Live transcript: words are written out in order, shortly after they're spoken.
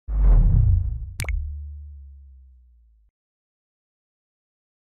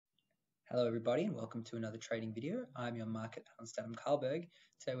Hello everybody and welcome to another trading video. I'm your market analyst Adam Karlberg.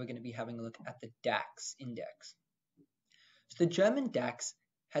 Today we're going to be having a look at the DAX index. So the German DAX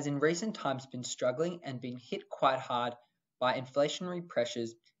has in recent times been struggling and been hit quite hard by inflationary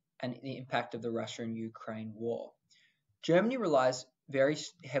pressures and the impact of the Russia and Ukraine war. Germany relies very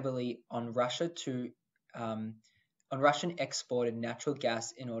heavily on Russian exported natural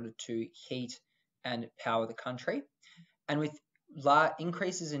gas in order to heat and power the country, and with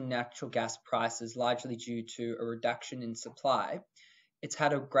increases in natural gas prices, largely due to a reduction in supply, it's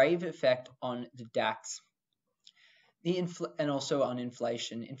had a grave effect on the DAX and also on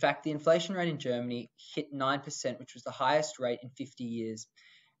inflation. In fact, the inflation rate in Germany hit 9%, which was the highest rate in 50 years.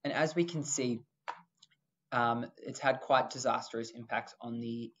 And as we can see, it's had quite disastrous impacts on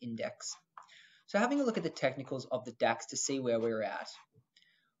the index. So having a look at the technicals of the DAX to see where we're at,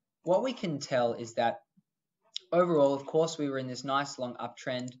 what we can tell is that overall, of course, we were in this nice long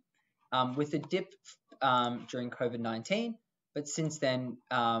uptrend with a dip during COVID-19, but since then,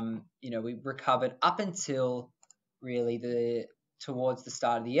 we recovered up until really towards the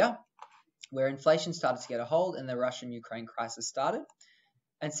start of the year, where inflation started to get a hold and the Russian-Ukraine crisis started.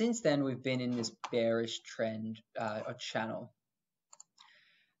 And since then, we've been in this bearish trend or channel.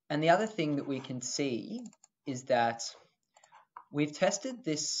 And the other thing that we can see is that we've tested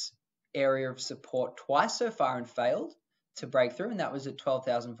this area of support twice so far and failed to break through, and that was at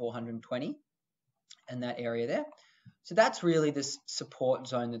 12,420 and that area there. So that's really this support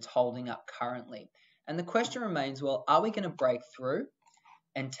zone that's holding up currently. And the question remains, well, are we going to break through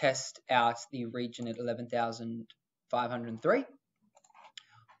and test out the region at 11,503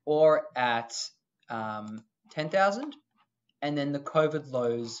 or at 10,000 and then the COVID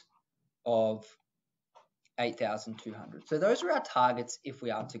lows of 8,200. So those are our targets if we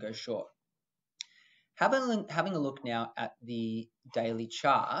are to go short. Having a look now at the daily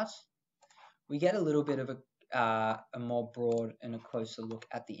chart, we get a little bit of a more broad and a closer look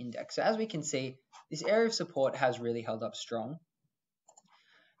at the index. So as we can see, this area of support has really held up strong.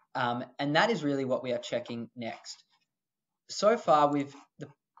 And that is really what we are checking next. So far,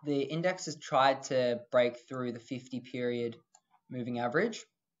 the index has tried to break through the 50 period moving average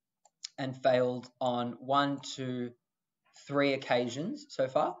and failed on 1, 2, 3 occasions so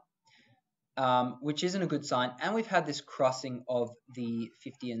far, which isn't a good sign. And we've had this crossing of the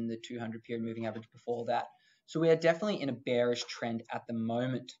 50 and the 200 period moving average before that. So we are definitely in a bearish trend at the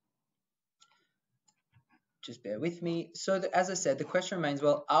moment. Just bear with me. So as I said, the question remains,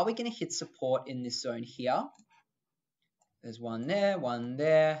 well, are we going to hit support in this zone here? There's one there, one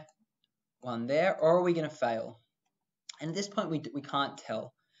there, one there, or are we going to fail? And at this point, we can't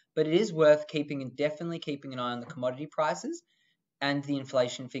tell. But it is worth definitely keeping an eye on the commodity prices and the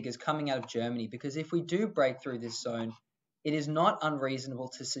inflation figures coming out of Germany, because if we do break through this zone, it is not unreasonable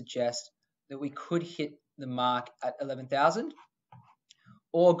to suggest that we could hit the mark at 11,000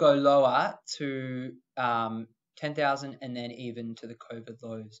 or go lower to 10,000 and then even to the COVID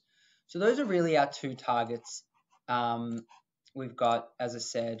lows. So those are really our two targets. We've got, as I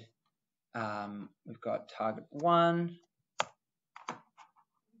said, we've got target 1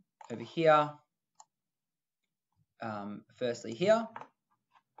 over here, firstly here,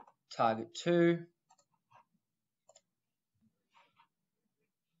 target 2,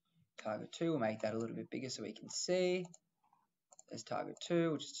 we'll make that a little bit bigger so we can see. There's target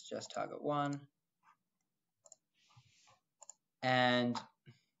 2, which is just target 1, and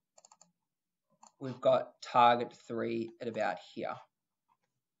we've got target 3 at about here.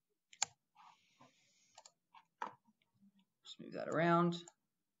 Just move that around.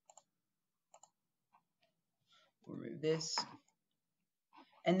 Remove this.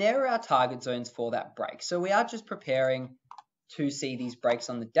 And there are our target zones for that break. So we are just preparing to see these breaks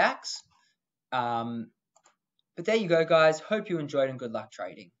on the DAX. But there you go, guys. Hope you enjoyed and good luck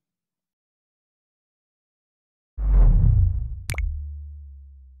trading.